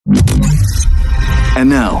And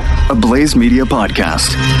now, a Blaze Media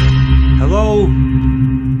podcast. Hello,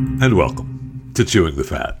 and welcome to Chewing the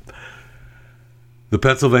Fat. The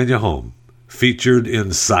Pennsylvania home, featured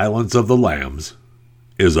in Silence of the Lambs,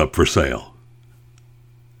 is up for sale.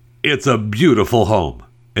 It's a beautiful home.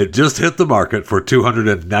 It just hit the market for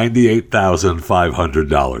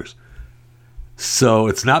 $298,500. So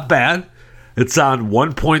it's not bad. It's on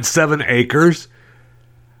 1.7 acres.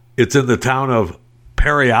 It's in the town of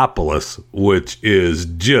Perryopolis, which is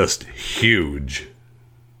just huge.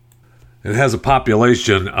 It has a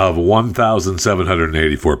population of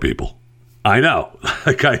 1,784 people. I know,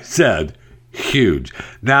 like I said, huge.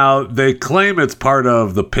 Now, they claim it's part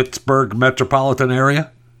of the Pittsburgh metropolitan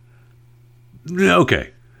area. Okay,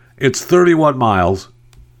 it's 31 miles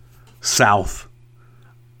south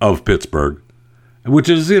of Pittsburgh, which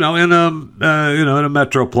is, in a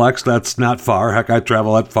metroplex. That's not far. Heck, I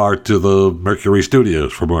travel that far to the Mercury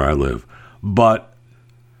Studios from where I live. But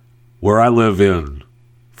where I live in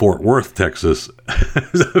Fort Worth, Texas,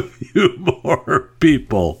 there's a few more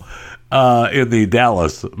people in the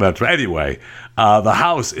Dallas metro. Anyway, the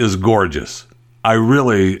house is gorgeous. I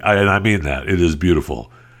mean that. It is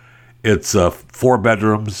beautiful. It's 4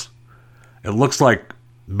 bedrooms. It looks like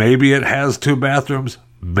maybe it has 2 bathrooms.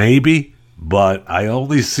 Maybe. But I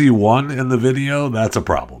only see one in the video. That's a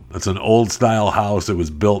problem. It's an old style house. It was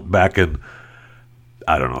built back in,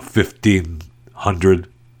 1500.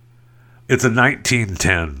 It's a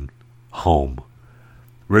 1910 home.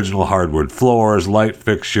 Original hardwood floors, light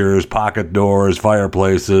fixtures, pocket doors,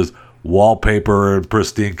 fireplaces, wallpaper in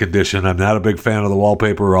pristine condition. I'm not a big fan of the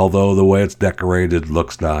wallpaper, although the way it's decorated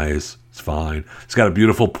looks nice. It's fine. It's got a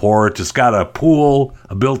beautiful porch. It's got a pool,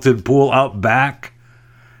 a built-in pool out back.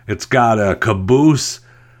 It's got a caboose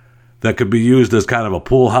that could be used as kind of a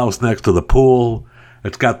pool house next to the pool.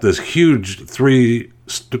 It's got this huge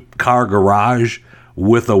 3-car garage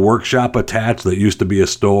with a workshop attached that used to be a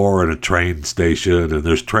store and a train station, and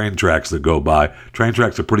there's train tracks that go by. Train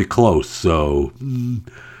tracks are pretty close, so, I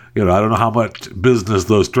don't know how much business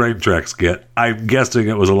those train tracks get. I'm guessing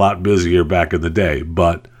it was a lot busier back in the day,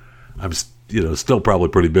 but I'm, still probably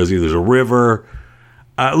pretty busy. There's a river.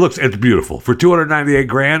 It's beautiful. For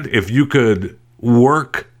 $298,000, if you could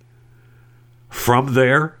work from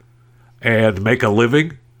there and make a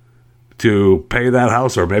living to pay that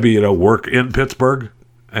house, or maybe, work in Pittsburgh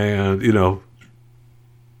and,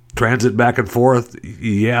 transit back and forth.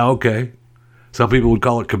 Yeah, okay. Some people would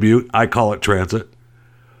call it commute. I call it transit.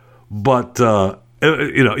 But,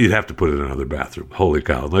 you'd have to put in another bathroom. Holy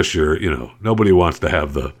cow. Unless you're, nobody wants to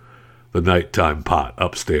have the nighttime pot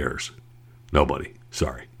upstairs. Nobody.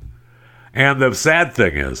 Sorry. And the sad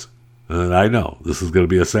thing is, and I know this is going to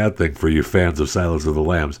be a sad thing for you fans of Silence of the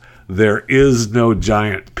Lambs, there is no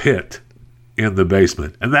giant pit in the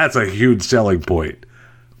basement. And that's a huge selling point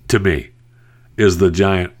to me, is the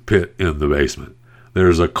giant pit in the basement.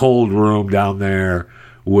 There's a cold room down there,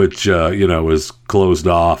 which, is closed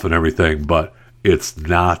off and everything, but it's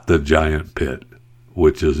not the giant pit,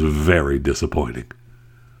 which is very disappointing.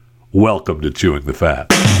 Welcome to Chewing the Fat.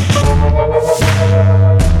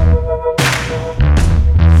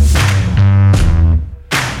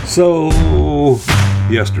 So,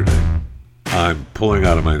 yesterday, I'm pulling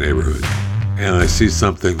out of my neighborhood, and I see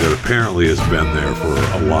something that apparently has been there for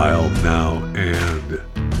a while now, and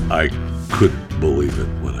I couldn't believe it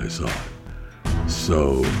when I saw it.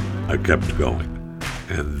 So, I kept going.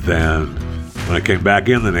 And then, when I came back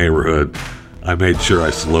in the neighborhood, I made sure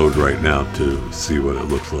I slowed right now to see what it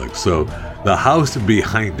looks like. So, the house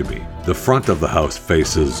behind me, the front of the house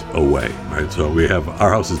faces away, right? So,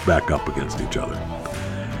 our house is back up against each other.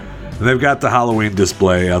 And they've got the Halloween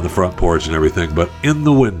display on the front porch and everything, but in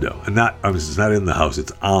the window, it's not in the house,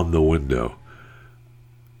 it's on the window.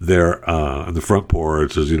 There, on the front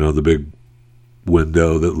porch is, the big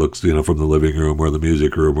window that looks, from the living room or the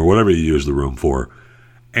music room or whatever you use the room for.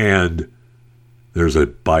 And there's a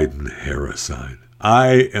Biden-Harris sign.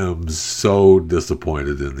 I am so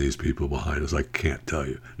disappointed in these people behind us. I can't tell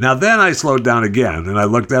you. Now, then I slowed down again, and I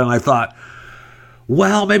looked at it and I thought,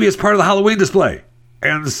 well, maybe it's part of the Halloween display.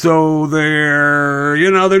 And so they're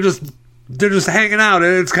just hanging out.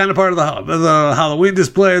 It's kind of part of the Halloween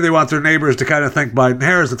display. They want their neighbors to kind of think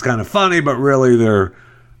Biden-Harris. It's kind of funny, but really they're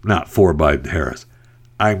not for Biden-Harris.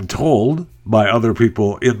 I'm told by other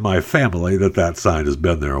people in my family that sign has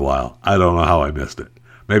been there a while. I don't know how I missed it.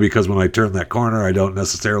 Maybe because when I turn that corner, I don't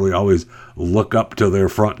necessarily always look up to their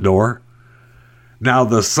front door. Now,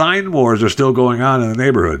 the sign wars are still going on in the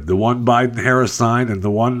neighborhood. The one Biden-Harris sign and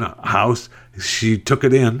the one house, she took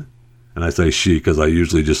it in. And I say she because I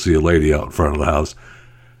usually just see a lady out in front of the house.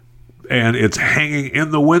 And it's hanging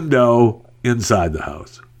in the window inside the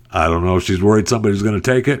house. I don't know if she's worried somebody's going to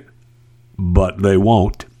take it, but they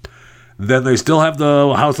won't. Then they still have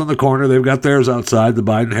the house on the corner. They've got theirs outside, the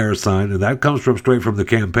Biden-Harris sign, and that comes from straight from the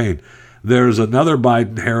campaign. There's another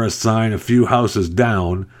Biden-Harris sign a few houses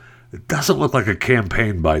down. It doesn't look like a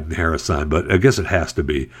campaign Biden-Harris sign, but I guess it has to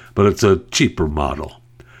be. But it's a cheaper model.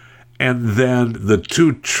 And then the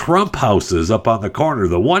two Trump houses up on the corner,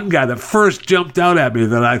 the one guy that first jumped out at me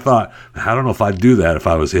that I thought, I don't know if I'd do that if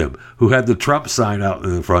I was him, who had the Trump sign out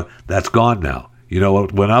in the front, that's gone now. You know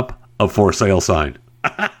what went up? A for sale sign.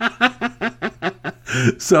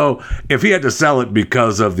 So if he had to sell it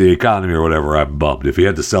because of the economy or whatever, I'm bummed. If he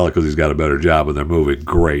had to sell it because he's got a better job and they're moving,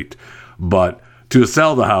 great. But to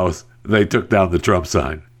sell the house, they took down the Trump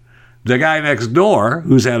sign. The guy next door,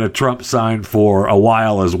 who's had a Trump sign for a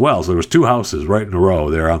while as well, so there was two houses right in a row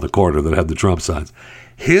there on the corner that had the Trump signs.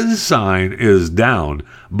 His sign is down,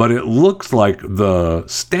 but it looks like the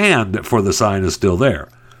stand for the sign is still there.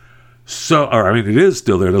 It is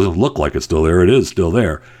still there. It doesn't look like it's still there. It is still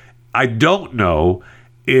there. I don't know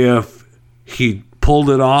if he pulled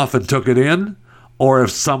it off and took it in or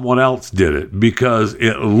if someone else did it, because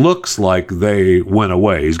it looks like they went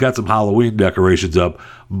away. He's got some Halloween decorations up,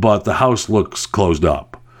 but the house looks closed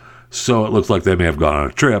up. So it looks like they may have gone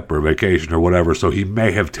on a trip or vacation or whatever, so he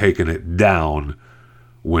may have taken it down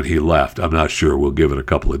when he left. I'm not sure. We'll give it a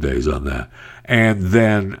couple of days on that. And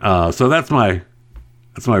then, so that's my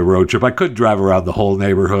road trip. I could drive around the whole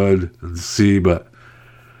neighborhood and see, but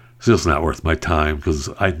it's just not worth my time because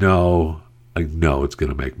I know it's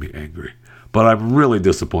going to make me angry. But I'm really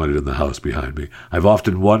disappointed in the house behind me. I've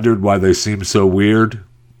often wondered why they seem so weird.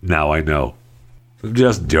 Now I know. I'm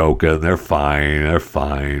just joking. They're fine. They're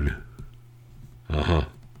fine.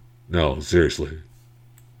 No, seriously.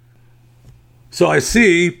 So I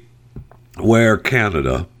see where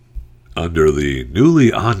Canada, under the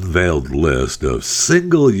newly unveiled list of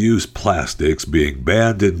single-use plastics being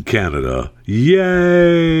banned in Canada,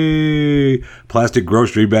 yay! Plastic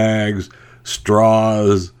grocery bags,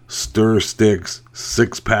 straws, stir sticks,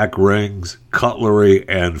 six-pack rings, cutlery,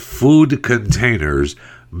 and food containers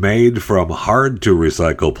made from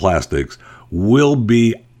hard-to-recycle plastics will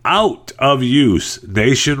be out of use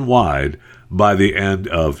nationwide by the end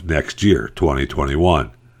of next year,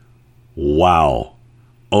 2021. Wow.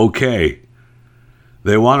 Okay.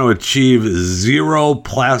 They want to achieve zero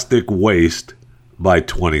plastic waste by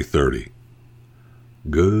 2030.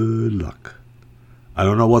 Good luck. I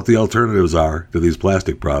don't know what the alternatives are to these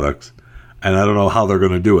plastic products, and I don't know how they're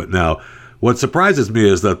going to do it. Now, what surprises me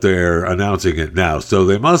is that they're announcing it now. So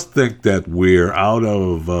they must think that we're out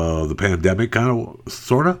of the pandemic,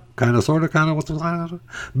 sort of, what's the line?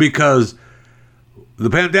 Because the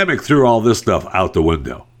pandemic threw all this stuff out the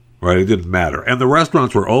window. Right, it didn't matter, and the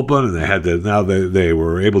restaurants were open, and they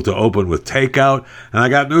were able to open with takeout. And I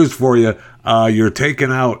got news for you: you're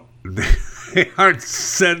taking out. They aren't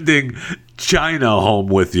sending China home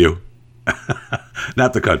with you,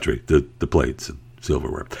 not the country, the plates and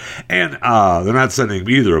silverware, and they're not sending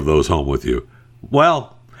either of those home with you.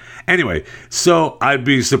 Well, anyway, so I'd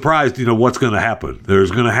be surprised. What's going to happen?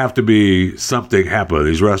 There's going to have to be something happen.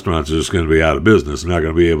 These restaurants are just going to be out of business. They're not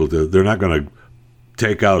going to be able to. They're not going to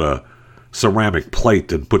take out a ceramic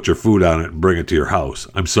plate and put your food on it and bring it to your house.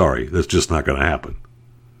 I'm sorry. That's just not going to happen.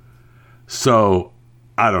 So,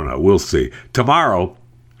 I don't know. We'll see. Tomorrow,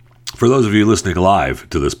 for those of you listening live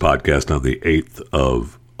to this podcast on the 8th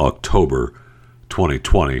of October,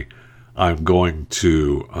 2020, I'm going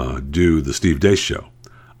to do the Steve Deace Show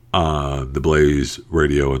on the Blaze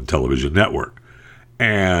Radio and Television Network.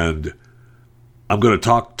 And I'm going to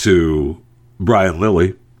talk to Brian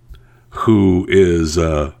Lilly, who is,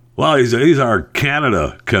 he's our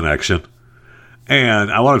Canada connection.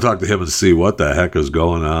 And I want to talk to him and see what the heck is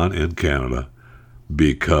going on in Canada,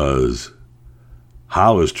 because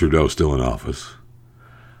how is Trudeau still in office?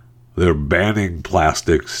 They're banning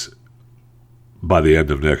plastics by the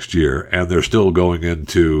end of next year, and they're still going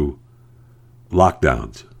into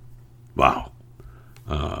lockdowns. Wow.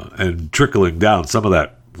 And trickling down, some of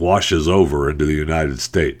that washes over into the United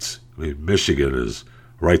States. I mean, Michigan is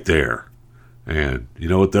right there. And you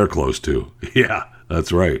know what they're close to? Yeah,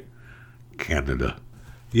 that's right. Canada.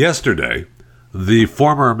 Yesterday, the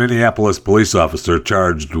former Minneapolis police officer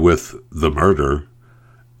charged with the murder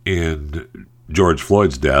in George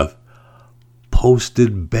Floyd's death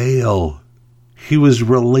posted bail. He was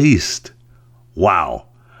released. Wow.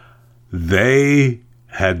 They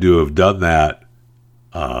had to have done that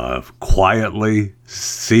quietly,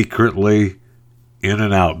 secretly, in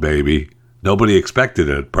and out, baby. Nobody expected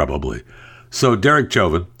it, probably. So Derek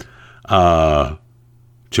Chauvin,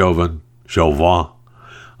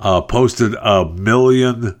 posted $1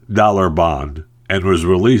 million bond and was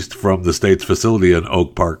released from the state's facility in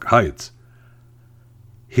Oak Park Heights.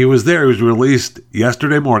 He was there. He was released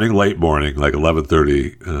yesterday morning, late morning, like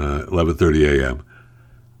 11:30 a.m.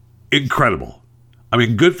 Incredible. I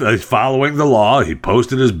mean, good. He's following the law. He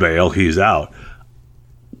posted his bail. He's out.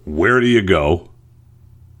 Where do you go?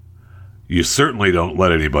 You certainly don't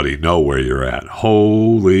let anybody know where you're at.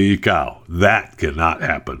 Holy cow. That cannot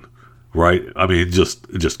happen, right? I mean, it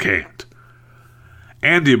just can't.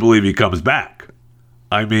 And do you believe he comes back?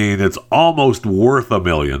 I mean, it's almost worth $1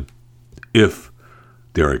 million, if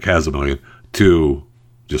Derek has $1 million, to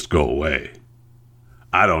just go away.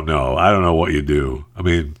 I don't know. I don't know what you do. I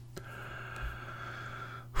mean,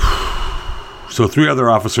 so 3 other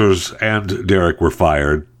officers and Derek were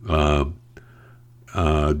fired.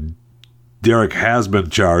 Derek has been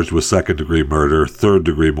charged with second-degree murder,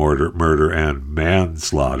 third-degree murder, and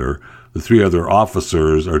manslaughter. The 3 other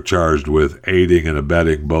officers are charged with aiding and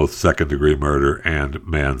abetting both second-degree murder and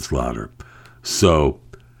manslaughter. So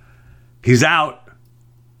he's out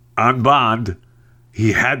on bond.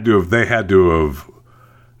 They had to have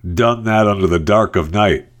done that under the dark of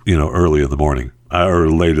night, early in the morning, or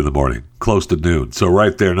late in the morning, close to noon. So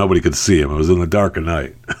right there, nobody could see him. It was in the dark of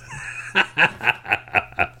night.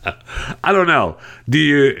 I don't know. Do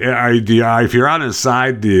you, if you're on his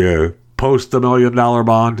side, do you post $1 million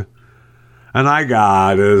bond? And I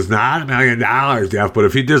got it's not $1 million, Jeff, but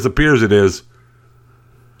if he disappears, it is.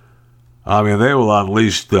 I mean, they will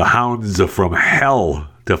unleash the hounds from hell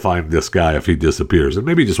to find this guy if he disappears. And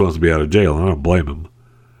maybe he just wants to be out of jail, and I don't blame him.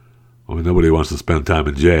 I mean, nobody wants to spend time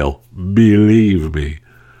in jail. Believe me.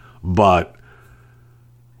 But,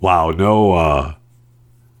 wow,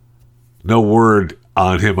 no word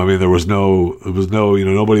on him. I mean, there was no,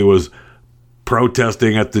 nobody was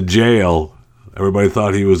protesting at the jail. Everybody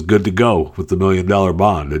thought he was good to go with the $1 million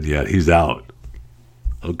bond, and yet he's out.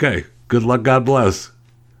 Okay, good luck, God bless.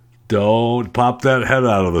 Don't pop that head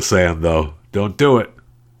out of the sand, though. Don't do it.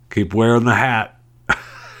 Keep wearing the hat.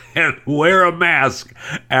 And wear a mask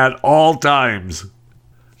at all times.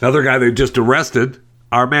 Another guy they just arrested,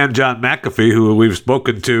 our man John McAfee, who we've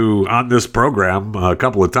spoken to on this program a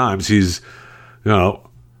couple of times. He's,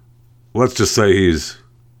 let's just say he's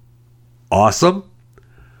awesome.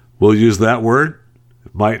 We'll use that word.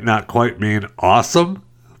 It might not quite mean awesome,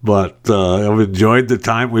 but I've enjoyed the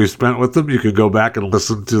time we've spent with him. You can go back and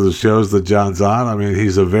listen to the shows that John's on. I mean,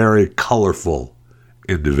 he's a very colorful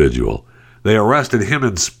individual. They arrested him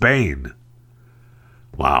in Spain.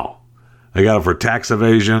 Wow. They got him for tax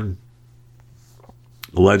evasion.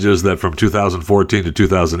 Alleges that from 2014 to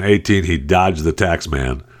 2018, he dodged the tax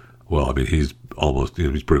man. Well, I mean, he's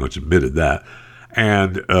pretty much admitted that.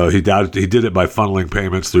 And he did it by funneling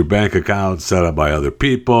payments through bank accounts set up by other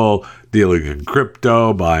people, dealing in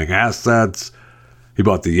crypto, buying assets. He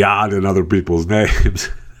bought the yacht in other people's names.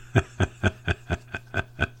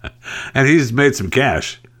 And he's made some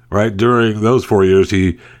cash, right? During those 4 years,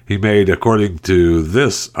 he made, according to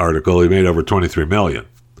this article, he made over $23 million.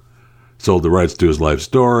 Sold the rights to his life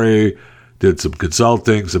story, did some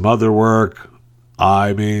consulting, some other work.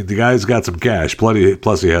 I mean, the guy's got some cash. Plenty,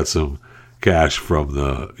 plus he had some cash from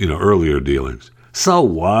the earlier dealings. So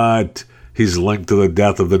what? He's linked to the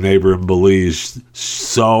death of the neighbor in Belize.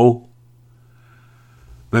 So?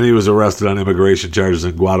 Then he was arrested on immigration charges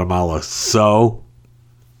in Guatemala. So?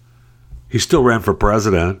 He still ran for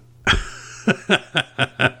president.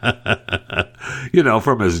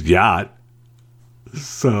 From his yacht.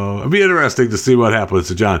 So it'd be interesting to see what happens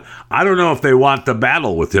to John. I don't know if they want to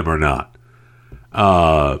battle with him or not.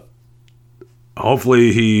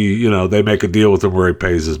 Hopefully they make a deal with him where he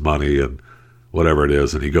pays his money and whatever it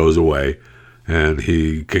is, and he goes away, and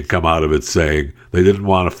he can come out of it saying, they didn't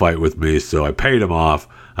want to fight with me, so I paid him off.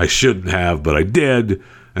 I shouldn't have, but I did,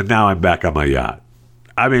 and now I'm back on my yacht.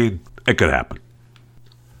 I mean, it could happen.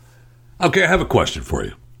 Okay, I have a question for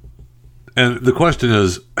you. And the question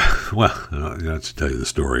is, well, I have to tell you the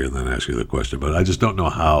story and then ask you the question, but I just don't know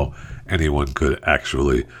how anyone could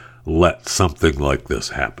actually let something like this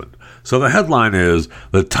happen. So the headline is,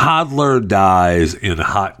 the toddler dies in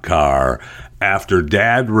hot car after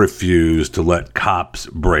dad refused to let cops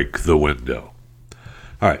break the window.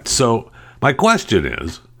 All right, so my question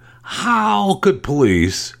is, how could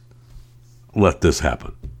police let this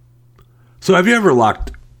happen? So have you ever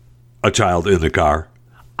locked a child in the car?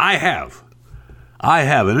 I have,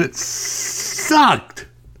 and it sucked.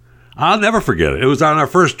 I'll never forget it. It was on our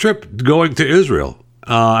first trip going to Israel.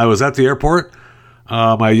 I was at the airport.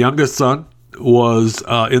 My youngest son was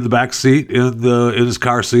in the back seat, in his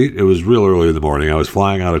car seat. It was real early in the morning. I was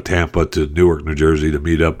flying out of Tampa to Newark, New Jersey to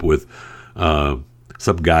meet up with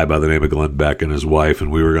some guy by the name of Glenn Beck and his wife,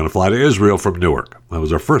 and we were going to fly to Israel from Newark. That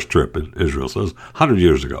was our first trip in Israel, so it was 100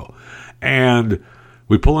 years ago. And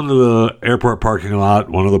we pull into the airport parking lot,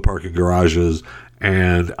 one of the parking garages,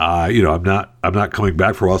 and I'm not coming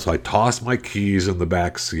back for a while, so I tossed my keys in the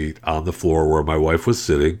back seat on the floor where my wife was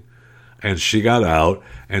sitting, and she got out,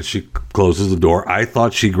 and she closes the door. I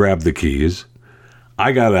thought she grabbed the keys.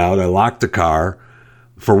 I got out, I locked the car.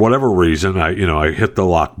 For whatever reason, I hit the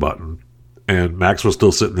lock button, and Max was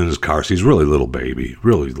still sitting in his car. So he's really little baby,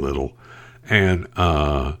 really little, and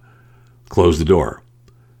closed the door.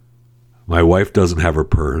 My wife doesn't have her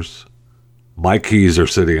purse. My keys are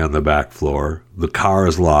sitting on the back floor. The car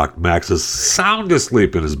is locked. Max is sound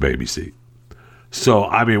asleep in his baby seat. So,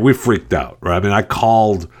 we freaked out, right? I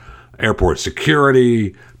called airport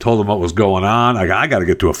security, told them what was going on. I got to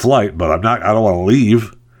get to a flight, but I don't want to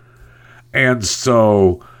leave. And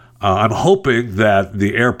so I'm hoping that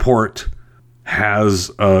the airport has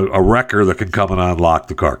a wrecker that can come and unlock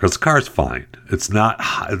the car, because the car's fine. It's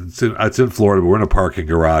in Florida, but we're in a parking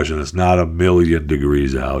garage, and it's not 1,000,000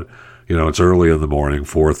 degrees out. It's early in the morning,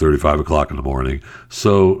 4:30, 5 o'clock in the morning.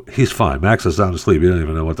 So he's fine. Max is sound asleep. He doesn't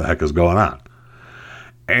even know what the heck is going on.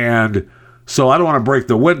 And so I don't want to break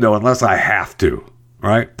the window unless I have to,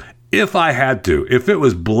 right? If I had to, if it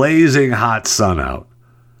was blazing hot sun out,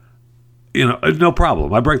 no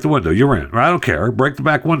problem. I break the window. You're in. I don't care. Break the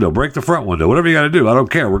back window. Break the front window. Whatever you got to do. I don't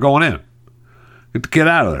care. We're going in. Get the kid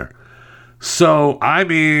out of there. So,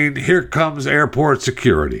 here comes airport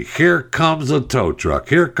security. Here comes a tow truck.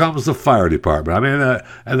 Here comes the fire department.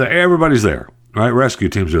 Everybody's there, right? Rescue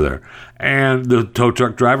teams are there. And the tow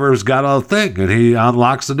truck driver's got a thing, and he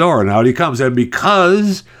unlocks the door, and out he comes. And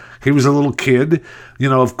because he was a little kid,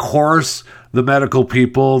 of course, the medical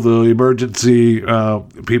people, the emergency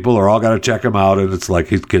people are all got to check him out, and it's like,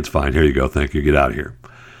 his kid's fine. Here you go. Thank you. Get out of here.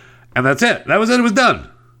 And that's it. That was it. It was done.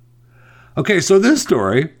 Okay, so this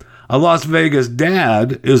story, a Las Vegas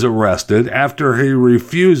dad is arrested after he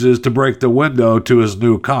refuses to break the window to his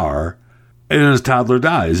new car, and his toddler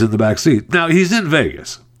dies in the back seat. Now, he's in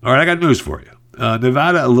Vegas. All right, I got news for you.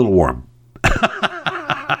 Nevada, a little warm.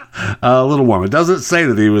 A little warm. It doesn't say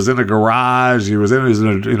that he was in a garage. He's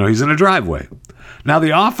in a driveway. Now,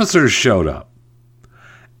 the officers showed up.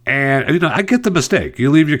 And, I get the mistake. You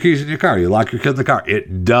leave your keys in your car. You lock your kid in the car.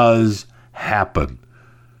 It does happen.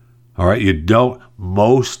 All right?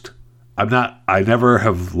 I never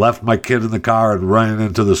have left my kid in the car and run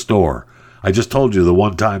into the store. I just told you the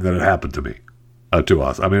one time that it happened to me, to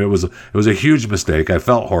us. It was a huge mistake. I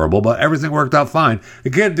felt horrible, but everything worked out fine. The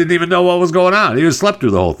kid didn't even know what was going on. He just slept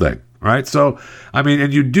through the whole thing, right? So,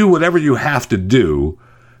 and you do whatever you have to do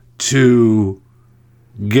to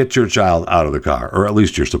get your child out of the car, or at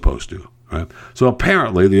least you're supposed to, right? So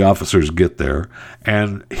apparently the officers get there,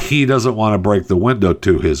 and he doesn't want to break the window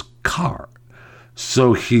to his car.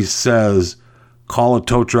 So he says, call a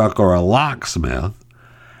tow truck or a locksmith.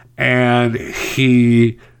 And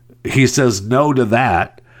he says no to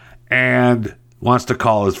that and wants to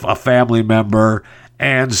call a family member.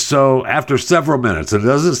 And so after several minutes, and it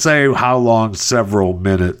doesn't say how long several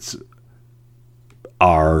minutes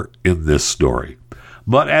are in this story,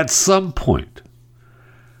 but at some point,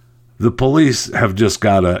 the police have just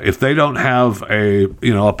got to, if they don't have a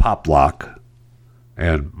pop lock,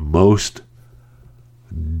 and most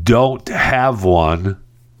don't have one,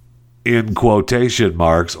 in quotation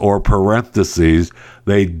marks or parentheses,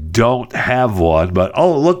 they don't have one, but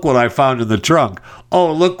oh, look what I found in the trunk.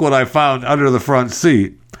 Oh, look what I found under the front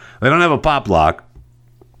seat. They don't have a pop lock.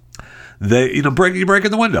 You break in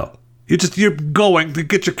the window. You're going to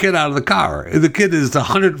get your kid out of the car. The kid is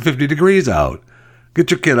 150 degrees out. Get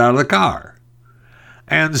your kid out of the car.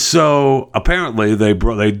 And so apparently they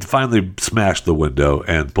finally smashed the window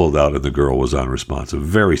and pulled out, and the girl was unresponsive.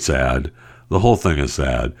 Very sad. The whole thing is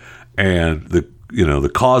sad. And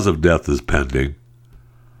the cause of death is pending.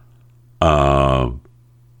 I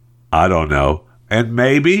don't know. And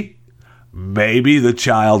maybe the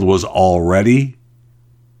child was already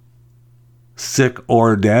sick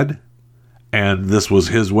or dead, and this was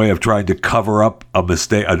his way of trying to cover up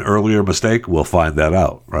an earlier mistake. We'll find that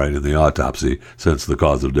out, right, in the autopsy, since the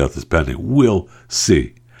cause of death is pending. We'll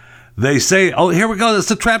see. They say, oh, here we go,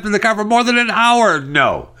 it's trapped in the car for more than an hour.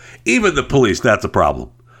 No. Even the police, that's a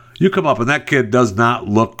problem. You come up and that kid does not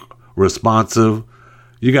look responsive,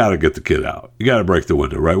 you got to get the kid out. You got to break the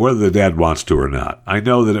window, right? Whether the dad wants to or not. I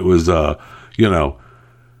know that it was,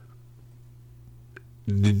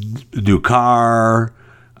 new car,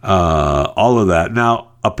 all of that.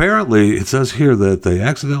 Now, apparently, it says here that they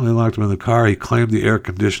accidentally locked him in the car. He claimed the air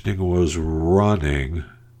conditioning was running,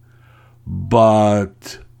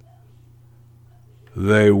 but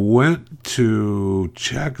they went to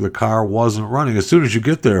check the car wasn't running. As soon as you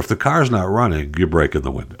get there, if the car's not running, you break in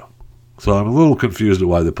the window. So I'm a little confused at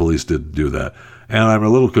why the police didn't do that. And I'm a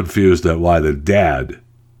little confused at why the dad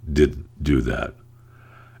didn't do that.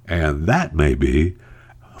 And that may be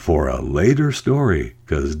for a later story,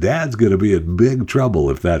 because Dad's going to be in big trouble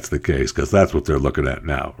if that's the case, because that's what they're looking at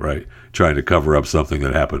now, right? Trying to cover up something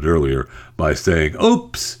that happened earlier by saying,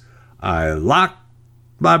 oops, I locked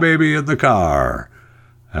my baby in the car,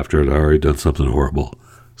 after it had already done something horrible.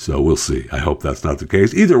 So we'll see. I hope that's not the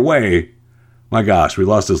case. Either way, my gosh, we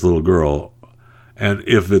lost this little girl. And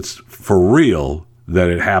if it's for real that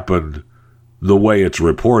it happened the way it's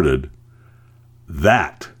reported,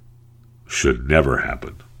 that should never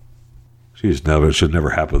happen. It should never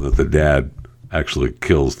happen that the dad actually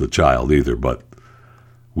kills the child either, but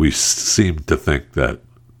we seem to think that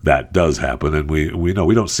that does happen, and we know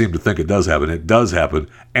we don't seem to think it does happen. It does happen,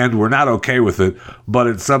 and we're not okay with it, but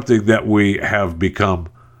it's something that we have become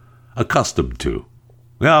accustomed to.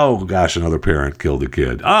 Oh, gosh, another parent killed a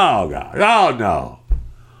kid. Oh, God. Oh, no.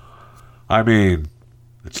 I mean,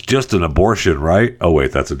 it's just an abortion, right? Oh,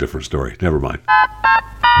 wait, that's a different story. Never mind.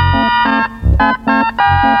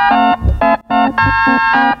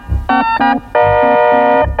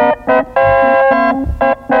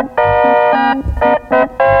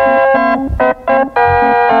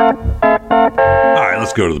 All right,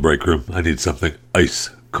 let's go to the break room. I need something ice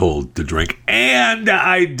cold to drink. And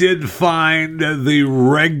I did find the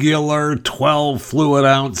regular 12 fluid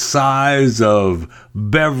ounce size of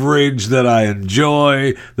beverage that I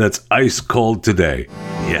enjoy that's ice cold today.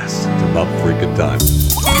 Yes, it's about freaking time.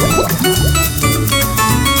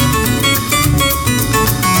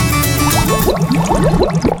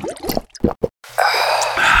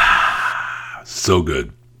 So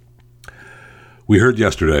good. We heard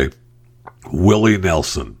yesterday, Willie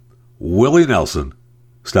Nelson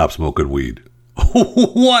stopped smoking weed.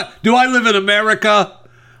 What? Do I live in America?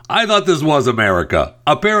 I thought this was America.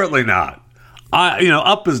 Apparently not.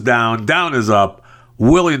 Up is down, down is up.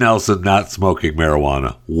 Willie Nelson not smoking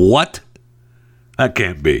marijuana. What? That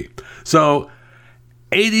can't be. So,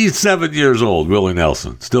 87 years old, Willie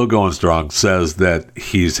Nelson, still going strong, says that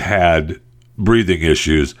he's had breathing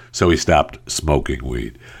issues, so he stopped smoking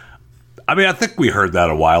weed. I mean, I think we heard that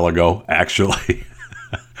a while ago, actually,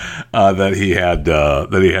 that he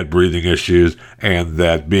had breathing issues, and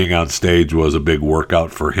that being on stage was a big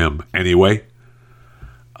workout for him anyway.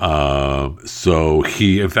 So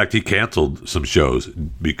he canceled some shows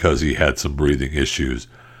because he had some breathing issues.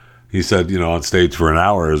 He said, on stage for an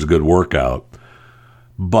hour is a good workout,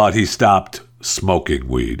 but he stopped smoking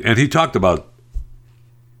weed. And he talked about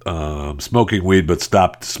smoking weed, but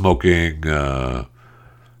stopped smoking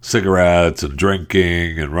cigarettes and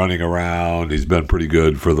drinking and running around. He's been pretty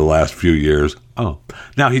good for the last few years. Oh,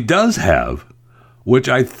 now he does have, which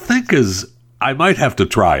I think I might have to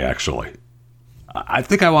try, actually. I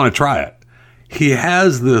think I want to try it. He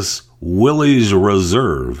has this Willie's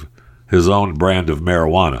Reserve, his own brand of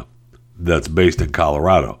marijuana that's based in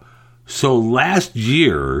Colorado. So last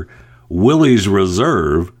year, Willie's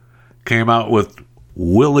Reserve came out with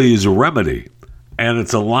Willie's Remedy, and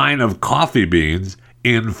it's a line of coffee beans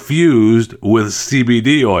infused with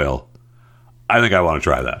CBD oil. I think I want to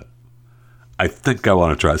try that. I'm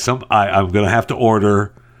going to have to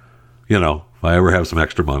order, if I ever have some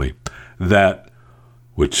extra money,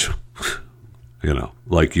 which,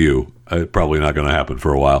 like you, probably not going to happen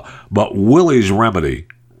for a while. But Willie's Remedy,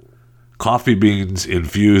 coffee beans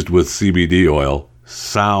infused with CBD oil,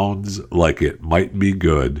 sounds like it might be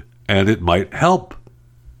good, and it might help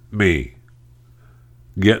me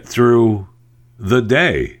get through the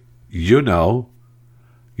day. You never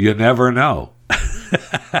know.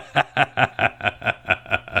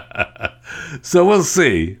 So we'll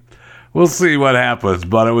see. We'll see what happens,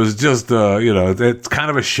 but it was just, it's kind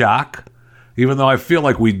of a shock, even though I feel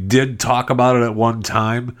like we did talk about it at one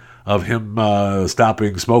time of him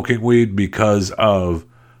stopping smoking weed because of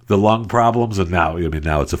the lung problems, and now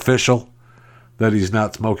it's official that he's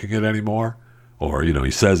not smoking it anymore, or,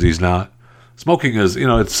 he says he's not. Smoking is,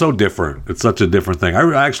 it's so different. It's such a different thing.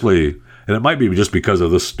 I actually, and it might be just because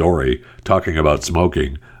of this story talking about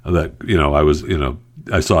smoking that,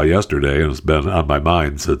 I saw yesterday, and it's been on my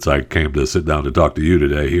mind since I came to sit down to talk to you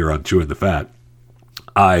today here on Chewing the Fat.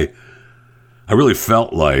 I really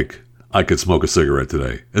felt like I could smoke a cigarette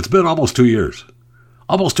today. It's been almost 2 years.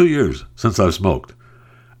 Almost 2 years since I've smoked.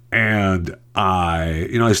 And I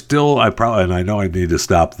know I need to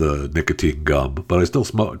stop the nicotine gum, but I still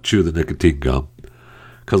chew the nicotine gum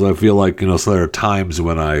because I feel like, so there are times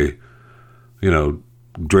when I,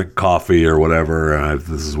 drink coffee or whatever, and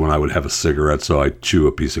this is when I would have a cigarette, so I chew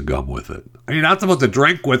a piece of gum with it. You're not supposed to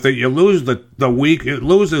drink with it. You lose the weak. It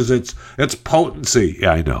loses its potency.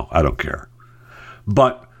 Yeah, I know. I don't care.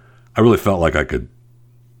 But I really felt like I could,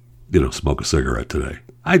 smoke a cigarette today.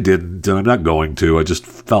 I didn't, and I'm not going to. I just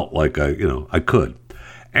felt like I could.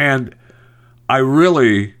 And I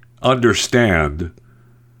really understand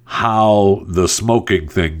how the smoking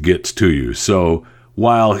thing gets to you. So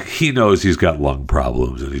while he knows he's got lung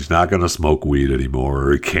problems and he's not going to smoke weed anymore,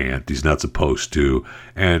 or he can't, he's not supposed to.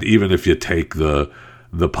 And even if you take the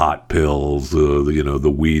pot pills,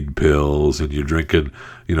 the weed pills, and you're drinking,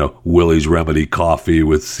 Willie's Remedy coffee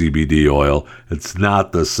with CBD oil, it's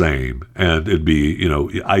not the same. And it'd be,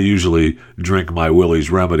 I usually drink my Willie's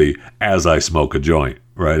Remedy as I smoke a joint,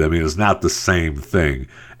 right? I mean, it's not the same thing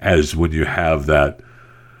as when you have that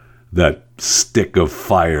stick of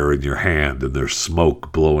fire in your hand and there's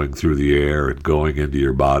smoke blowing through the air and going into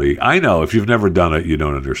your body. I know if you've never done it, you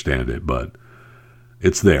don't understand it, but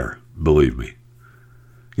it's there, believe me.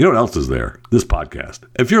 You know what else is there? This podcast.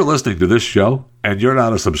 If you're listening to this show and you're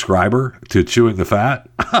not a subscriber to Chewing the Fat,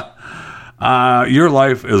 your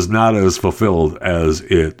life is not as fulfilled as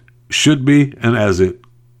it should be and as it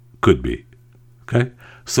could be. Okay?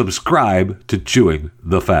 Subscribe to Chewing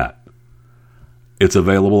the Fat. It's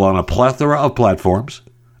available on a plethora of platforms,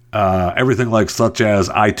 everything like such as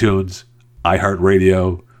iTunes,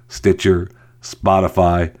 iHeartRadio, Stitcher,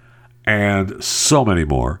 Spotify, and so many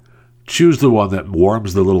more. Choose the one that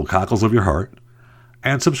warms the little cockles of your heart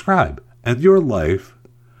and subscribe. And your life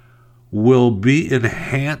will be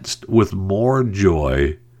enhanced with more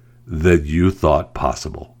joy than you thought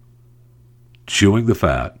possible. Chewing the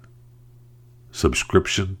Fat,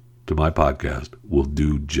 subscription to my podcast will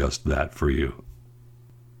do just that for you.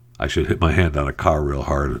 I should hit my hand on a car real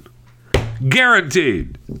hard.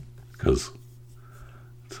 Guaranteed! Because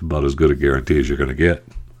it's about as good a guarantee as you're going to get.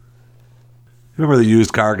 Remember the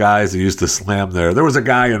used car guys that used to slam there? There was a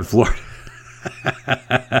guy in Florida.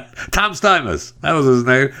 Tom Steimus. That was his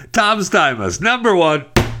name. Tom Steimus. Number one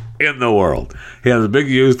in the world. He had a big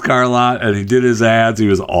used car lot, and he did his ads. He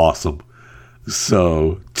was awesome.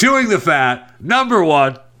 So, Chewing the Fat, number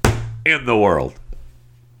one in the world.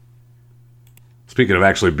 Speaking of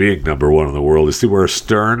actually being number one in the world, you see where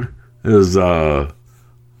Stern is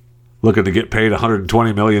looking to get paid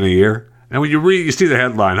 $120 million a year? And when you see the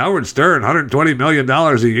headline, Howard Stern, $120 million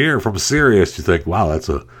a year from Sirius, you think, wow, that's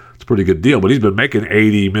a pretty good deal. But he's been making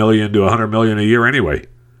 $80 million to $100 million a year anyway.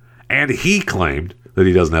 And he claimed that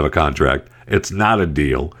he doesn't have a contract. It's not a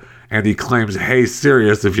deal. And he claims, hey,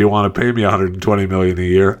 Sirius, if you want to pay me $120 million a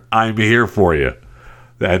year, I'm here for you.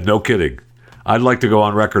 And no kidding. I'd like to go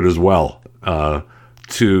on record as well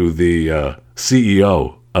to the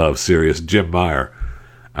CEO of Sirius, Jim Meyer.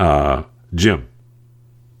 Jim,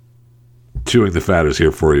 Chewing the Fat is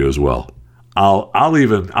here for you as well. I'll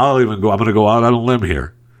even go. I'm going to go out on a limb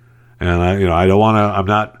here, and I don't want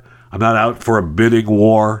to. I'm not out for a bidding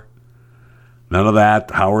war. None of that.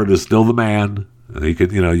 Howard is still the man. And he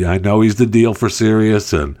could, I know he's the deal for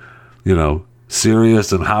Sirius, and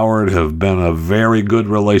Sirius and Howard have been a very good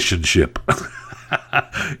relationship.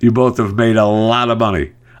 You both have made a lot of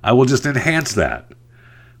money. I will just enhance that.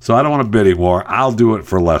 So I don't want a bidding war. I'll do it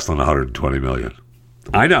for less than $120 million.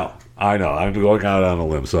 I know. I'm going out on a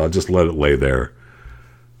limb, so I'll just let it lay there.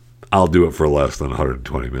 I'll do it for less than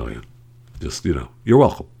 $120 million. Just, you're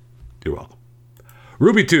welcome. You're welcome.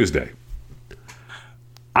 Ruby Tuesday.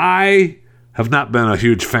 I have not been a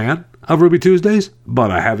huge fan of Ruby Tuesdays, but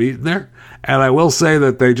I have eaten there. And I will say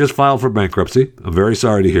that they just filed for bankruptcy. I'm very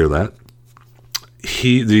sorry to hear that.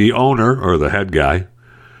 The owner, or the head guy,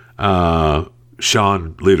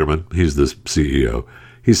 Sean Lederman, he's the CEO,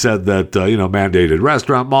 he said that, mandated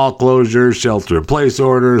restaurant mall closures, shelter-in-place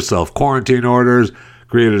orders, self-quarantine orders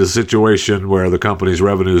created a situation where the company's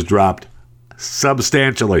revenues dropped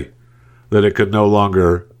substantially, that it could no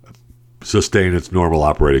longer sustain its normal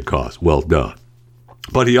operating costs. Well, duh.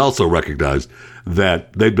 But he also recognized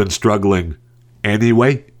that they'd been struggling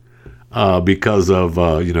anyway because of,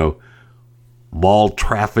 mall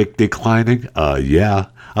traffic declining. Yeah.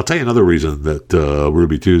 I'll tell you another reason that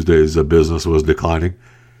Ruby Tuesday's business was declining.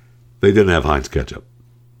 They didn't have Heinz ketchup.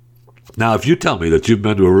 Now, if you tell me that you've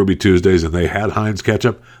been to a Ruby Tuesdays and they had Heinz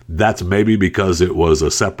ketchup, that's maybe because it was a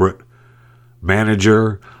separate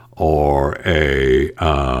manager or a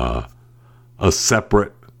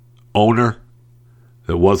separate owner.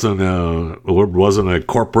 It wasn't a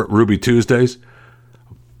corporate Ruby Tuesdays.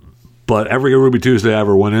 But every Ruby Tuesday I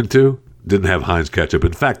ever went into didn't have Heinz ketchup.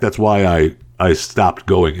 In fact, that's why I stopped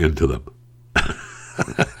going into them.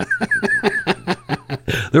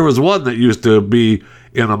 There was one that used to be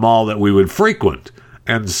in a mall that we would frequent.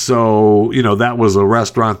 And so, that was a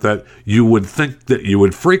restaurant that you would think that you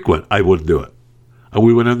would frequent. I wouldn't do it.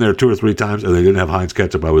 We went in there 2 or 3 times and they didn't have Heinz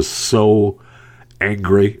ketchup. I was so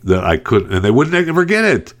angry that I couldn't, and they wouldn't ever get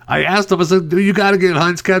it. I asked them, I said, you got to get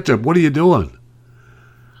Heinz ketchup. What are you doing?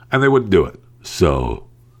 And they wouldn't do it. So,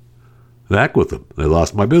 the heck with them. They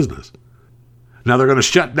lost my business. Now they're going to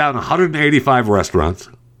shut down 185 restaurants.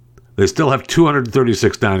 They still have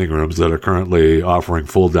 236 dining rooms that are currently offering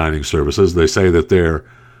full dining services. They say that they're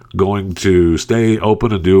going to stay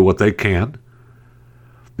open and do what they can.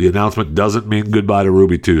 The announcement doesn't mean goodbye to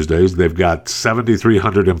Ruby Tuesdays. They've got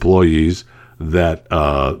 7,300 employees that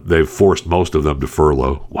they've forced most of them to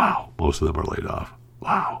furlough. Wow, most of them are laid off.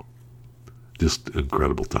 Wow. Just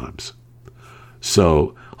incredible times.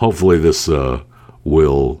 So hopefully this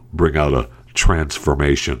will bring out a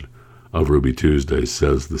transformation of Ruby Tuesdays,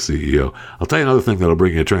 says the CEO. I'll tell you another thing that'll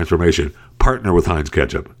bring you a transformation. Partner with Heinz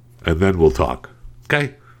Ketchup, and then we'll talk.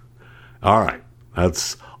 Okay? All right.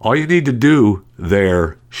 That's all you need to do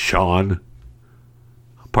there, Sean.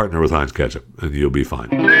 Partner with Heinz Ketchup, and you'll be fine.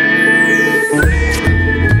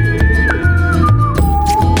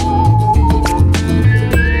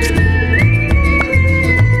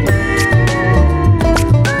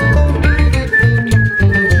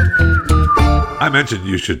 I mentioned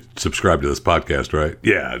you should subscribe to this podcast, right?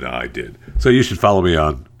 Yeah, no, I did. So you should follow me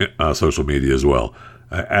on social media as well.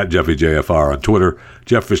 At JeffyJFR on Twitter,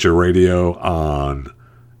 Jeff Fisher Radio on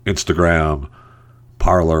Instagram,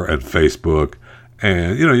 Parler, and Facebook.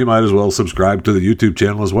 And, you might as well subscribe to the YouTube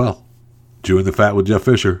channel as well. Chewing the Fat with Jeff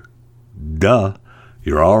Fisher. Duh.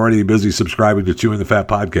 You're already busy subscribing to Chewing the Fat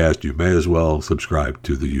podcast. You may as well subscribe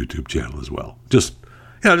to the YouTube channel as well. Just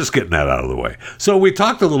getting that out of the way. So we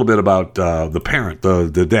talked a little bit about the parent,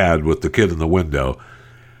 the dad with the kid in the window.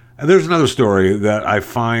 And there's another story that I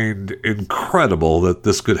find incredible that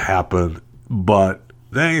this could happen. But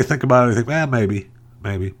then you think about it, you think,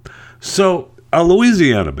 maybe. So a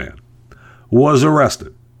Louisiana man was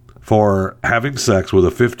arrested for having sex with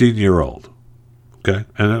a 15-year-old. Okay?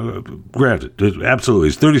 And granted, absolutely,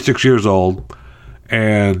 he's 36 years old.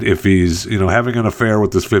 And if he's, having an affair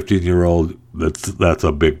with this 15-year-old, that's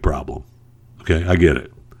a big problem. Okay, I get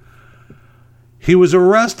it. He was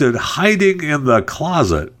arrested hiding in the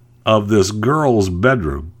closet of this girl's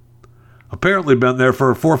bedroom. Apparently been there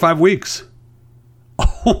for 4 or 5 weeks.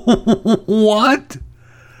 What?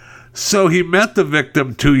 So he met the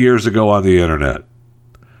victim 2 years ago on the internet.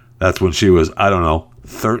 That's when she was,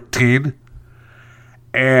 13.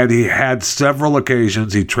 And he had several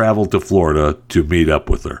occasions he traveled to Florida to meet up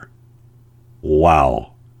with her.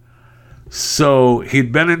 Wow. So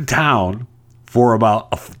he'd been in town for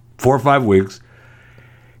about 4 or 5 weeks.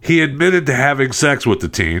 He admitted to having sex with the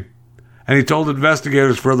teen. And he told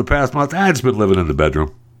investigators for the past month, I'd just been living in the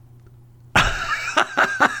bedroom.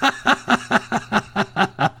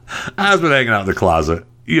 I've been hanging out in the closet.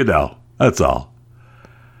 That's all.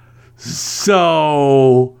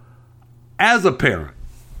 So, as a parent,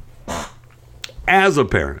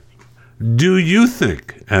 do you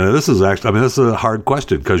think, and this is this is a hard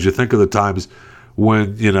question because you think of the times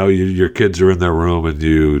when, your kids are in their room and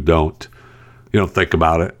you don't think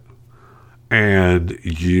about it. And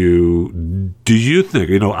do you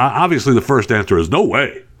think, obviously the first answer is no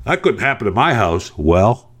way. That couldn't happen in my house.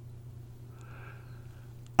 Well,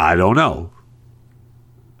 I don't know.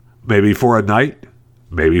 Maybe for a night,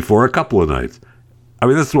 maybe for a couple of nights.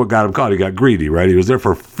 This is what got him caught. He got greedy, right? He was there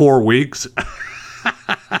for 4 weeks.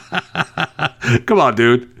 Come on,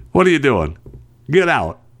 dude. What are you doing? Get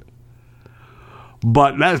out.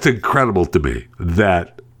 But that's incredible to me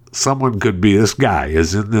that someone could be, this guy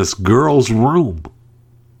is in this girl's room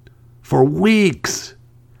for weeks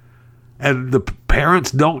and the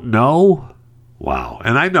parents don't know. Wow.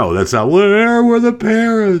 And I know that's not, where were the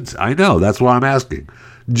parents? I know. That's why I'm asking.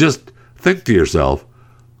 Just think to yourself,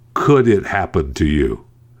 could it happen to you?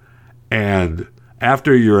 And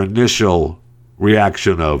after your initial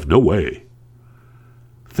reaction of no way,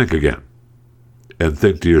 think again and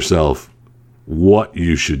think to yourself what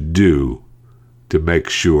you should do to make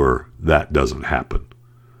sure that doesn't happen.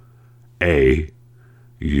 A,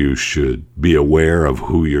 you should be aware of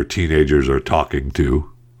who your teenagers are talking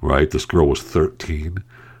to, right? This girl was 13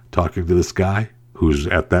 talking to this guy who's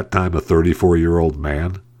at that time a 34-year-old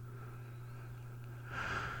man.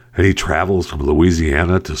 And he travels from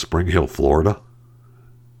Louisiana to Spring Hill, Florida,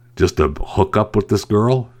 just to hook up with this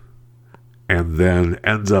girl, and then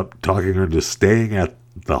ends up talking her into staying at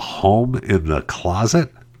the home in the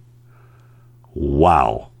closet.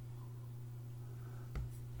 Wow.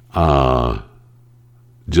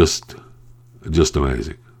 Just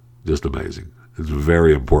amazing. Just amazing. It's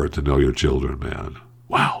very important to know your children, man.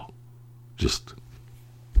 Wow.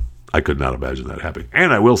 I could not imagine that happening.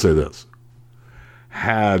 And I will say this.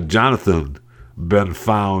 Had Jonathan been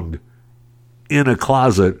found in a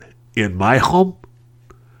closet in my home,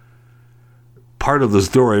 part of the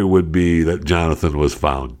story would be that Jonathan was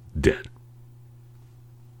found dead.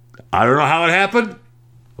 I don't know how it happened,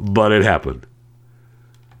 but it happened.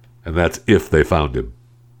 And that's if they found him.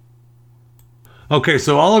 Okay,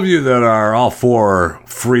 so all of you that are all for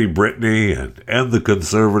free Britney and end the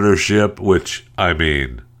conservatorship, which, I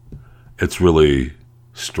mean, it's really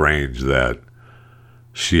strange that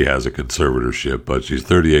she has a conservatorship, but she's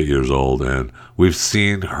 38 years old, and we've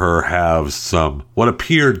seen her have some, what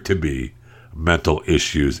appeared to be, mental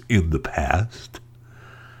issues in the past.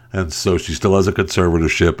 And so she still has a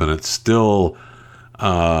conservatorship, and it's still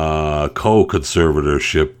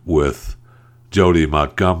co-conservatorship with Jody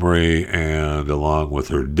Montgomery and along with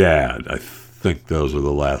her dad. I think those are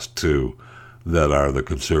the last two that are the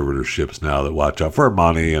conservatorships now that watch out for her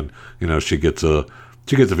money, and she gets a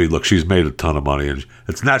fee. Look, she's made a ton of money, and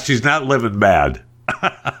she's not living bad.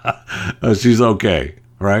 She's okay,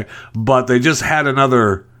 right? But they just had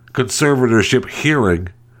another conservatorship hearing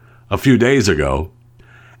a few days ago,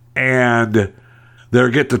 and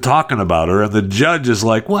they get to talking about her, and the judge is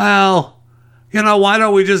like, well, why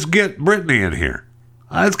don't we just get Britney in here?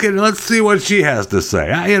 Let's see what she has to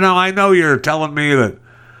say. I know you're telling me that,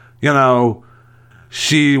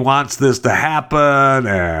 she wants this to happen,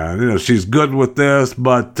 and, she's good with this,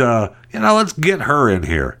 but, let's get her in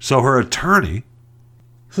here. So her attorney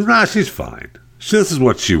says, nah, she's fine. This is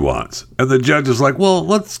what she wants. And the judge is like, well,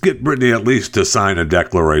 let's get Britney at least to sign a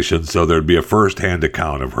declaration so there'd be a first-hand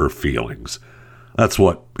account of her feelings. That's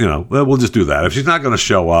what, we'll just do that. If she's not going to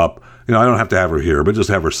show up, I don't have to have her here, but just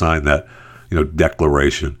have her sign that,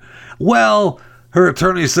 declaration. Well, her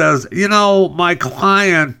attorney says, my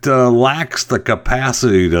client lacks the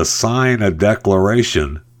capacity to sign a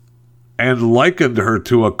declaration and likened her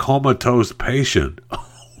to a comatose patient.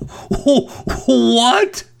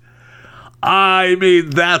 What? I mean,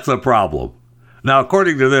 that's a problem. Now,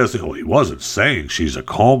 according to this, he wasn't saying she's a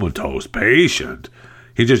comatose patient.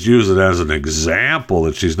 He just used it as an example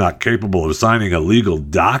that she's not capable of signing a legal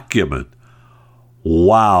document.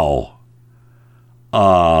 Wow.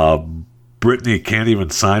 Britney can't even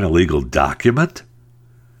sign a legal document?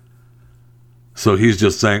 So he's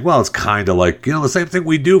just saying, well, it's kind of like, the same thing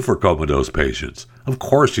we do for comatose patients. Of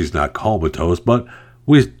course she's not comatose, but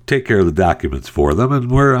we take care of the documents for them,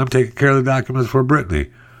 and I'm taking care of the documents for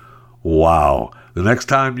Britney. Wow. The next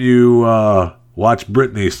time you watch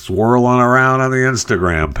Britney swirling around on the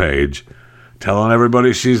Instagram page, telling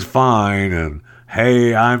everybody she's fine, and,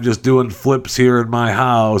 hey, I'm just doing flips here in my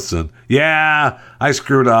house, and, yeah, I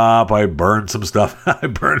screwed up. I burned some stuff. I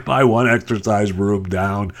burned my one exercise room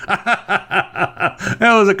down.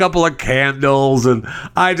 There was a couple of candles, and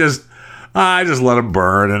I just let them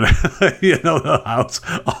burn, and the house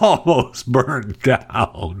almost burned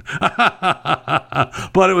down.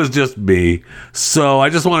 But it was just me. So I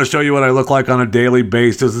just want to show you what I look like on a daily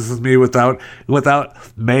basis. This is me without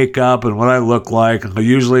makeup and what I look like.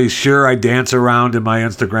 Usually, I dance around in my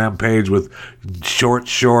Instagram page with short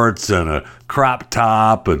shorts and a crop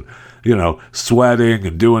top and, sweating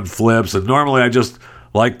and doing flips. And normally I just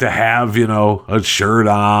like to have, a shirt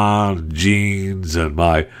on, jeans, and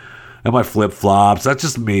my flip-flops. That's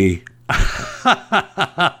just me.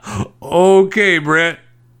 Okay, Britt,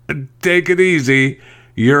 take it easy.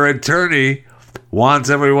 Your attorney wants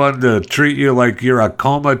everyone to treat you like you're a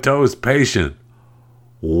comatose patient.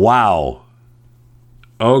 Wow.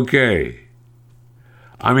 Okay.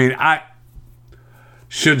 I mean,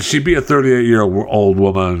 should she be a 38-year-old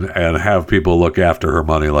woman and have people look after her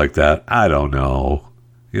money like that? I don't know.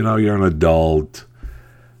 You're an adult.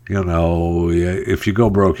 If you go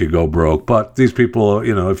broke, you go broke. But these people,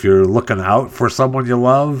 if you're looking out for someone you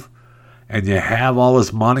love and you have all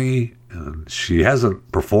this money, and she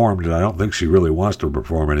hasn't performed, and I don't think she really wants to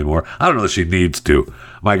perform anymore. I don't know that she needs to.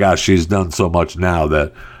 My gosh, she's done so much now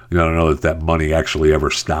that I don't know that money actually ever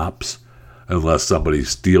stops unless somebody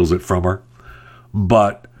steals it from her.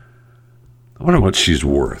 But I wonder what she's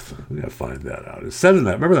worth. We gotta find that out. It said in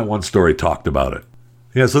that. Remember that one story talked about it.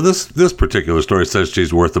 Yeah, so this particular story says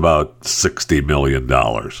she's worth about $60 million.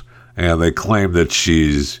 And they claim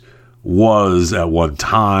that was at one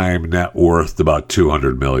time net worth about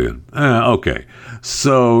 $200 million. Okay.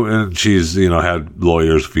 So, and she's, had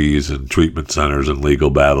lawyers' fees and treatment centers and legal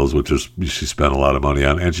battles, she spent a lot of money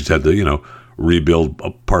on. And she's had to, rebuild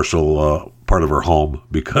a partial part of her home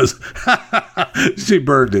because she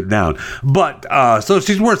burned it down. But, so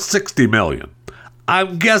she's worth $60 million.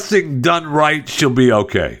 I'm guessing done right, she'll be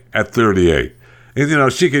okay at 38. And, you know,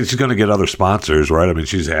 she's going to get other sponsors, right? I mean,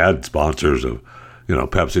 she's had sponsors of, you know,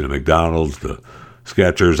 Pepsi to McDonald's, the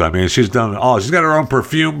Skechers. I mean, she's done all. She's got her own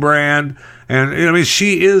perfume brand. And, you know, I mean,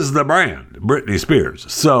 she is the brand, Britney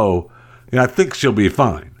Spears. So, you know, I think she'll be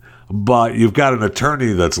fine. But you've got an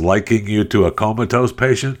attorney that's liking you to a comatose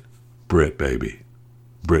patient. Britney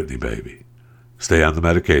baby. Stay on the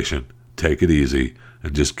medication. Take it easy.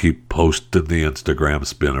 And just keep posting the Instagram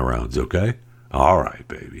spin-arounds, okay? All right,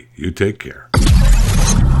 baby. You take care.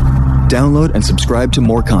 Download and subscribe to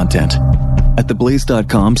more content at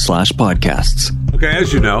theblaze.com/podcasts. Okay,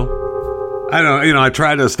 as you know, I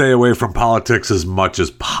try to stay away from politics as much as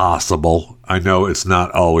possible. I know it's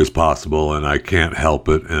not always possible, and I can't help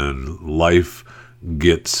it, and life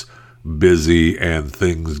gets busy, and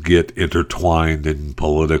things get intertwined, and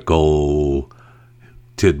political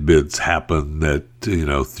tidbits happen that, you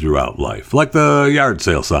know, throughout life. Like the yard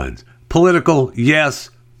sale signs. Political, yes,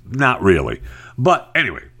 not really. But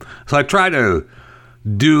anyway, so I try to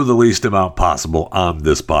do the least amount possible on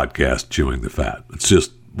this podcast, Chewing the Fat. It's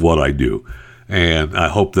just what I do. And I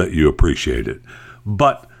hope that you appreciate it.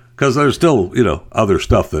 But, because there's still, you know, other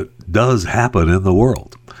stuff that does happen in the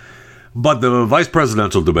world. But the vice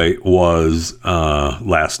presidential debate was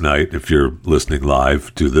last night, if you're listening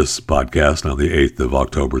live to this podcast on the 8th of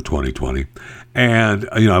October, 2020. And,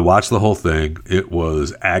 you know, I watched the whole thing. It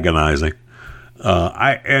was agonizing.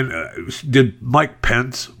 Did Mike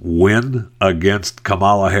Pence win against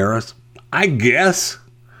Kamala Harris? I guess.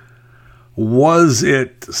 Was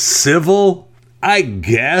it civil? I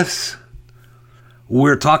guess.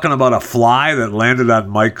 We're talking about a fly that landed on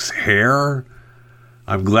Mike's hair.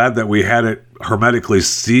 I'm glad that we had it hermetically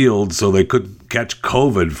sealed so they couldn't catch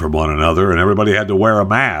COVID from one another and everybody had to wear a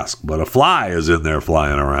mask. But a fly is in there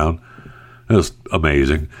flying around. It was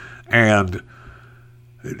amazing. And,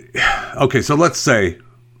 okay, so let's say,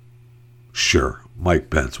 sure, Mike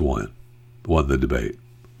Pence won the debate.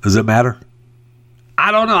 Does it matter?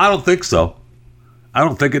 I don't know. I don't think so. I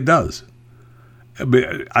don't think it does.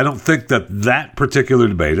 I don't think that particular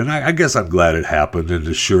debate, and I guess I'm glad it happened,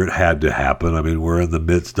 and sure it had to happen. I mean, we're in the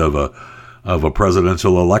midst of a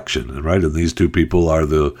presidential election, right? And these two people are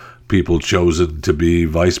the people chosen to be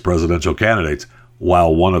vice presidential candidates,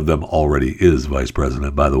 while one of them already is vice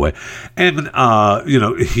president, by the way. And, you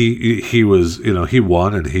know, he was, you know, he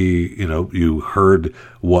won, and he, you know, you heard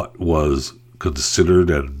what was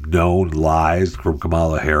considered and known lies from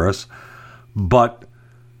Kamala Harris. But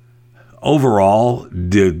overall,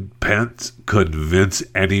 did Pence convince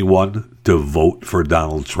anyone to vote for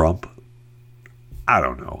Donald Trump? I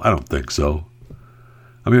don't know. I don't think so.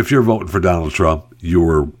 I mean, if you're voting for Donald Trump, you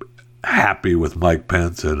were happy with Mike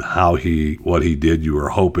Pence and what he did. You were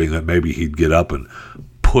hoping that maybe he'd get up and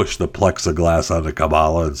push the plexiglass onto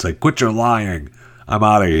Kamala and say, "Quit your lying. I'm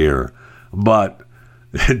out of here." But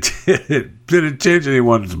did it change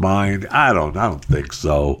anyone's mind? I don't think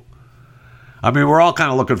so. I mean, we're all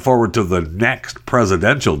kind of looking forward to the next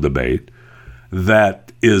presidential debate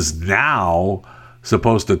that is now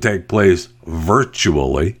supposed to take place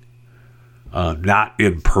virtually, not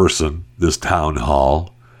in person, this town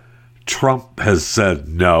hall. Trump has said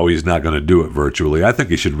no, he's not going to do it virtually. I think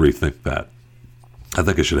he should rethink that. I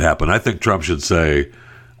think it should happen. I think Trump should say,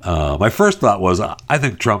 my first thought was, I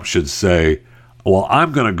think Trump should say, well,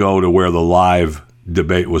 I'm going to go to where the live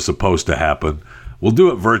debate was supposed to happen. We'll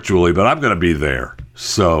do it virtually, but I'm going to be there.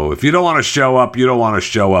 So if you don't want to show up, you don't want to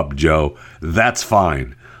show up, Joe. That's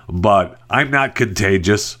fine. But I'm not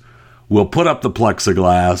contagious. We'll put up the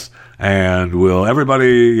plexiglass, and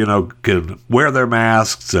everybody, you know, can wear their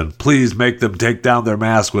masks, and please make them take down their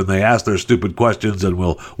mask when they ask their stupid questions, and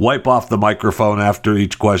we'll wipe off the microphone after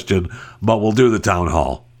each question, but we'll do the town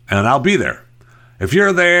hall, and I'll be there. If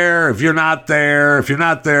you're there, if you're not there,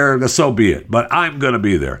 so be it. But I'm going to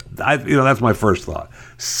be there. That's my first thought.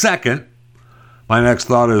 Second, my next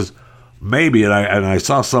thought is maybe, and I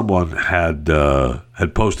saw someone had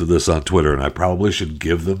posted this on Twitter, and I probably should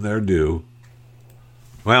give them their due.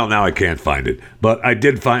 Well, now I can't find it, but I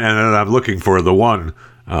did find, and I'm looking for the one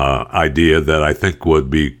idea that I think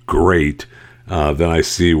would be great. Then I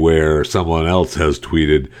see where someone else has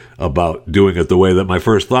tweeted about doing it the way that my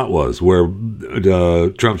first thought was, where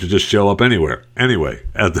Trump should just show up anyway,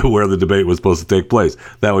 where the debate was supposed to take place.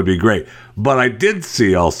 That would be great. But I did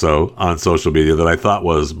see also on social media that I thought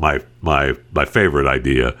was my favorite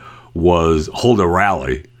idea was hold a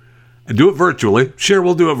rally and do it virtually. Sure,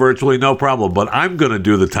 we'll do it virtually, no problem. But I'm going to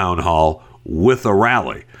do the town hall with a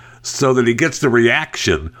rally so that he gets the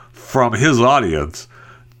reaction from his audience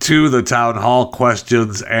to the town hall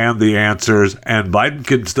questions and the answers, and Biden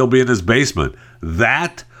can still be in his basement.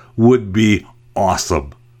 That would be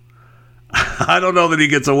awesome. I don't know that he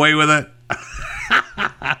gets away with it,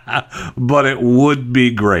 but it would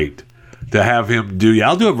be great to have him do. Yeah,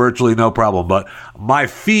 I'll do it virtually, no problem, but my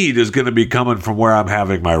feed is going to be coming from where I'm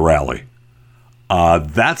having my rally.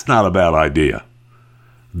 That's not a bad idea.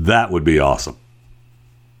 That would be awesome.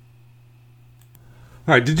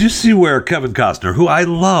 All right, did you see where Kevin Costner, who I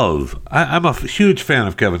love, I'm a huge fan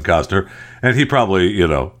of Kevin Costner, and he probably,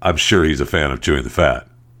 I'm sure he's a fan of Chewing the Fat.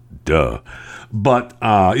 Duh. But,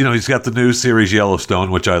 he's got the new series Yellowstone,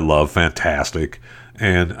 which I love, fantastic.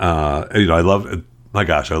 And, I love, my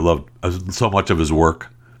gosh, I love so much of his work.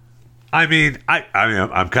 I mean,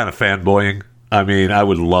 I'm kind of fanboying. I mean, I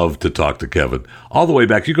would love to talk to Kevin. All the way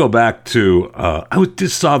back, you go back to, I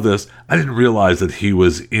just saw this. I didn't realize that he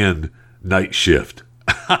was in Night Shift.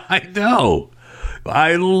 I know.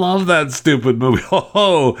 I love that stupid movie.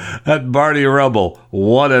 Oh, that Barney Rubble.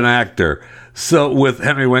 What an actor. So with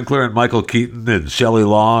Henry Winkler and Michael Keaton and Shelley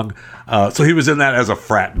Long. So he was in that as a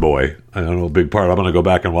frat boy. I don't know, a big part. I'm going to go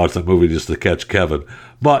back and watch that movie just to catch Kevin.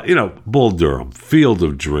 But, Bull Durham, Field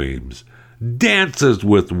of Dreams, Dances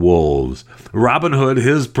with Wolves, Robin Hood,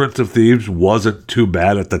 his Prince of Thieves wasn't too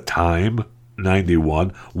bad at the time,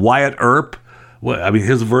 91. Wyatt Earp,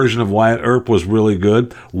 his version of Wyatt Earp was really good.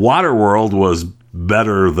 Waterworld was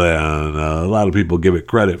better than a lot of people give it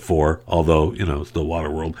credit for, although, still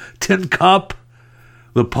Waterworld. Tin Cup,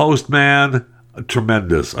 The Postman,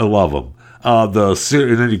 tremendous. I love them. And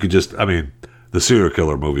then you could just, the serial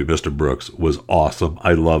killer movie, Mr. Brooks, was awesome.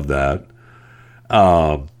 I love that.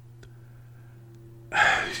 I'm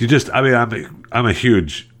a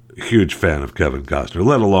huge fan of Kevin Costner,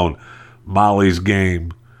 let alone Molly's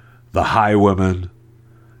Game, The Highwayman,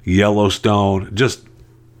 Yellowstone.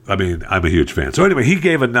 I'm a huge fan. So anyway, he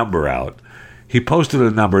gave a number out. He posted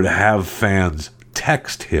a number to have fans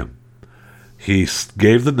text him. He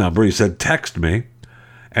gave the number. He said, text me.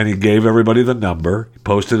 And he gave everybody the number. He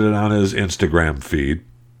posted it on his Instagram feed.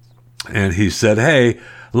 And he said, hey,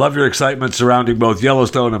 love your excitement surrounding both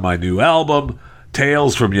Yellowstone and my new album,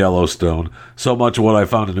 Tales from Yellowstone. So much of what I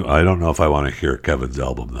found new. I don't know if I want to hear Kevin's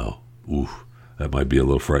album, though. Oof, that might be a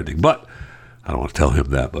little frightening. But I don't want to tell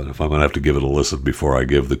him that. But if I'm going to have to give it a listen before I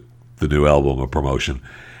give the new album a promotion.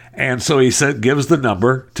 And so he gives the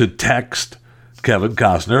number to text Kevin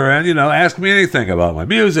Costner and, ask me anything about my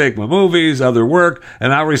music, my movies, other work,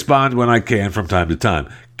 and I'll respond when I can from time to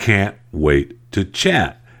time. Can't wait to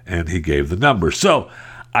chat. And he gave the number. So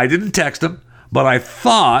I didn't text him, but I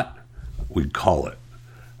thought we'd call it.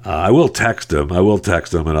 I will text him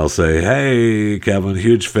and I'll say, hey, Kevin,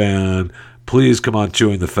 huge fan. Please come on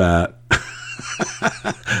Chewing the Fat.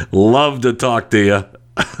 Love to talk to you.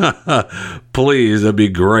 Please, that'd be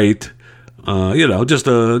great. Just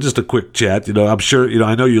a quick chat. I'm sure,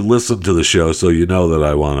 I know you listen to the show, so you know that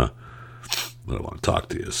I want to talk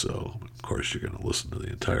to you. So, of course, you're going to listen to the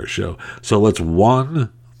entire show. So let's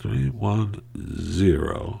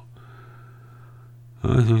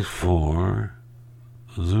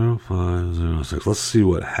 1-310-534-0506. Let's see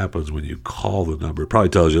what happens when you call the number. It probably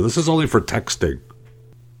tells you this is only for texting.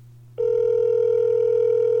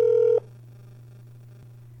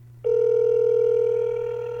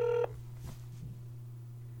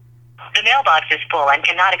 The mailbox is full and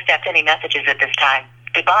cannot accept any messages at this time.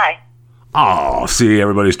 Goodbye. Oh, see,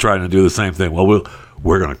 everybody's trying to do the same thing. Well,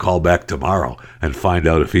 we're going to call back tomorrow and find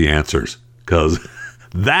out if he answers. Because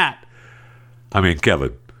Kevin,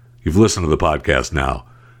 you've listened to the podcast now.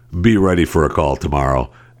 Be ready for a call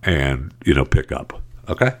tomorrow and, pick up.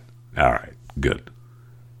 Okay? All right, good.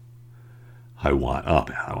 I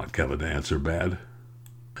want Kevin to answer bad.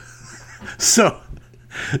 So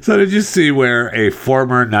did you see where a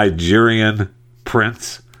former Nigerian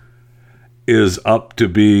prince is up to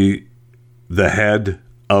be the head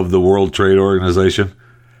of the World Trade Organization?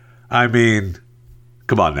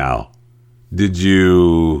 Come on now. Did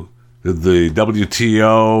the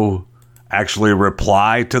WTO actually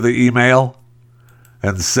reply to the email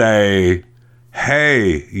and say,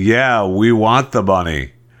 hey, yeah, we want the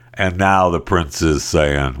money? And now the prince is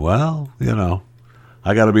saying, well,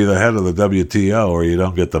 I got to be the head of the WTO or you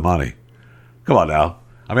don't get the money. Come on now.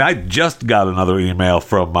 I just got another email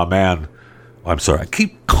from my man. I'm sorry, I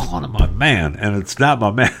keep calling him my man, and it's not my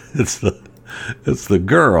man. It's the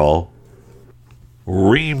girl,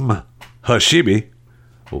 Reem Hashibi,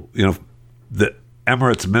 the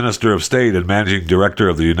Emirates Minister of State and Managing Director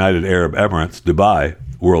of the United Arab Emirates, Dubai,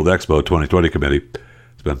 World Expo 2020 Committee.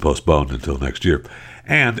 It's been postponed until next year.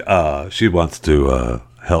 And she wants to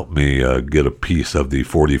help me get a piece of the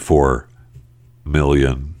 $44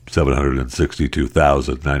 million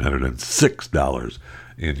 $762,906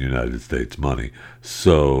 in United States money.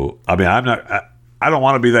 So, I mean, I don't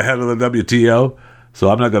want to be the head of the WTO, so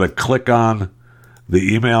I'm not going to click on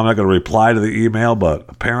the email. I'm not going to reply to the email, but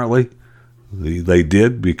apparently they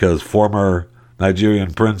did, because former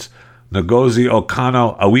Nigerian Prince Ngozi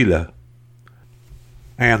Okonjo-Iweala,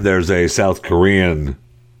 and there's a South Korean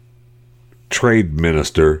trade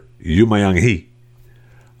minister, Yoo Myung-hee,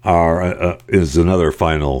 is another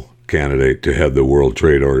final candidate to head the World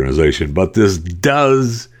Trade Organization. But this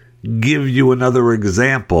does give you another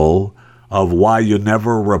example of why you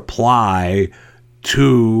never reply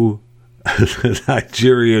to the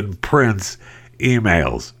Nigerian prince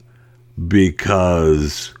emails,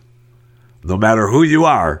 because no matter who you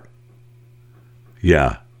are,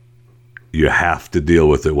 yeah, you have to deal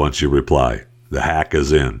with it once you reply. The hack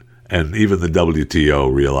is in. And even the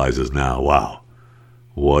WTO realizes now, wow,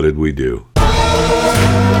 what did we do?